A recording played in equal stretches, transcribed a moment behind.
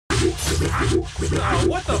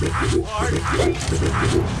What the fart?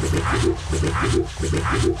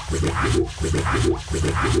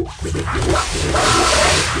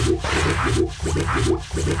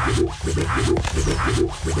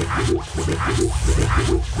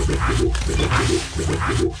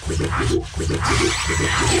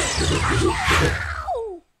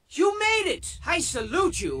 You made it! I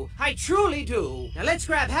salute you. I truly do. Now let's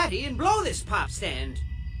grab Hattie and blow this pop stand.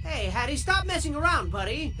 Hey, Hattie, stop messing around,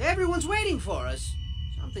 buddy. Everyone's waiting for us.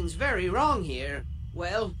 Something's very wrong here.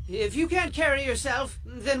 Well, if you can't carry yourself,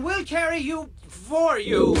 then we'll carry you for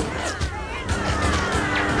you.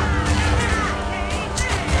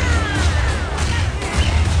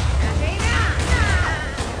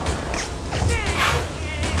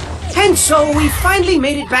 And so we finally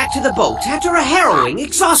made it back to the boat after a harrowing,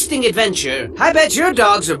 exhausting adventure. I bet your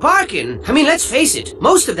dogs are barking. I mean, let's face it,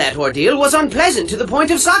 most of that ordeal was unpleasant to the point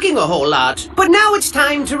of sucking a whole lot. But now it's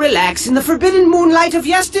time to relax in the forbidden moonlight of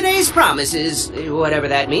yesterday's promises, whatever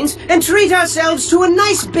that means, and treat ourselves to a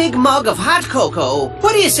nice big mug of hot cocoa.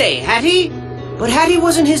 What do you say, Hattie? But Hattie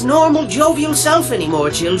wasn't his normal jovial self anymore,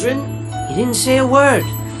 children. He didn't say a word.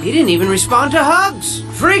 He didn't even respond to hugs.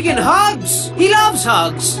 Freaking hugs! He loves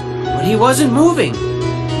hugs. But he wasn't moving.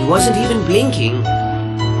 He wasn't even blinking.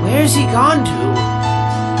 Where's he gone to?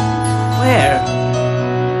 Where?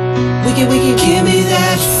 Wiggy, wiggy, give me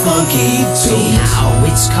that funky beat. So now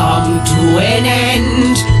it's come to an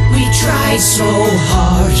end. We tried so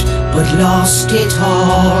hard, but lost it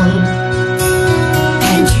all.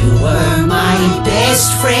 And you were my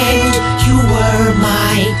best friend. You were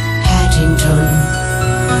my Paddington.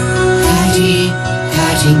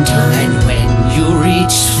 Paddington. And when you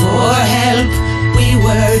reached for help, we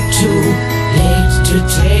were too late to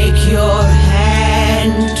take your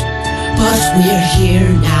hand. But we're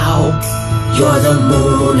here now. You're the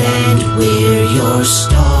moon and we're your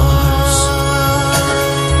stars.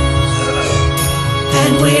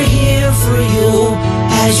 And we're here for you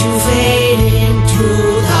as you fade into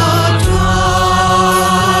the dark.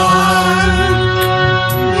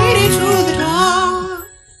 Fade into the dark.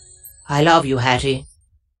 I love you, Hattie.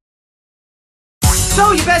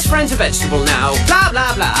 So your best friend's a vegetable now, blah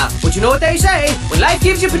blah blah. But you know what they say, when life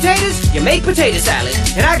gives you potatoes, you make potato salad.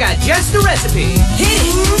 And I got just the recipe. Hit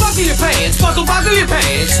it! Buckle your pants, buckle your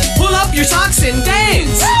pants. Pull up your socks and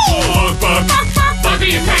dance. Buckle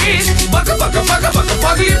your pants, buckle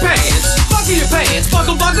your pants. Buckle your pants,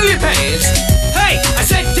 buckle your pants. Hey, I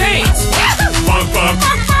said dance.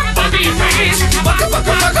 Buckle your pants,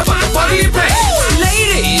 buckle your pants.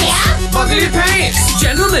 Ladies, buckle your pants.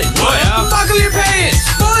 Gentlemen, buckle your pants.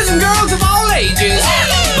 Boys and girls of all ages,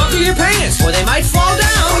 buckle your pants, or they might fall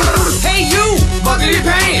down. Hey, you, buckle your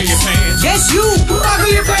pants. Yes, you,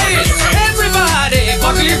 buckle your pants. Everybody,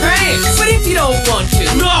 buckle your pants. But if you don't want to,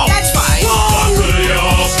 no, that's fine. Buckle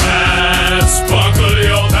your pants, buckle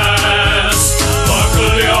your pants,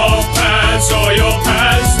 buckle your pants, or your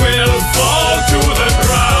pants will fall to the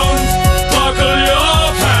ground. Buckle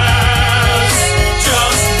your pants,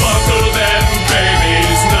 just buckle them,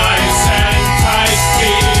 babies, nice and tight,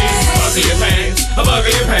 please. Buckle your pants, buckle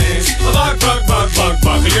your pants,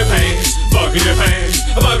 buckle your pants, buckle your pants,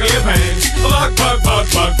 buckle your pants, buckle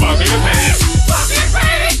your pants. Buckle your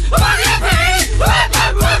pants, buckle your pants,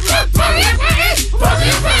 buckle your pants, buckle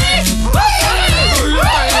your pants,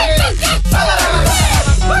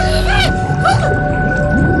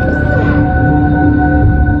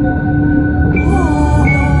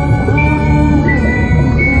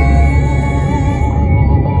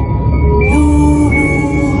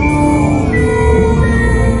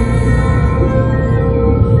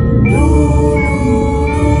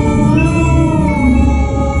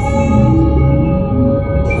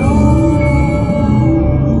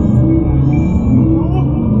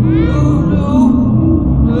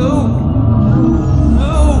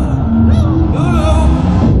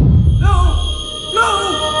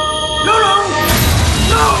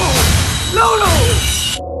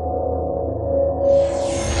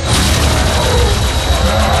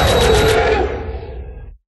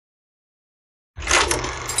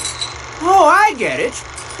 get it.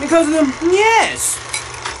 Because of the... Yes!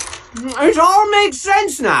 It all makes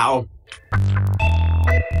sense now.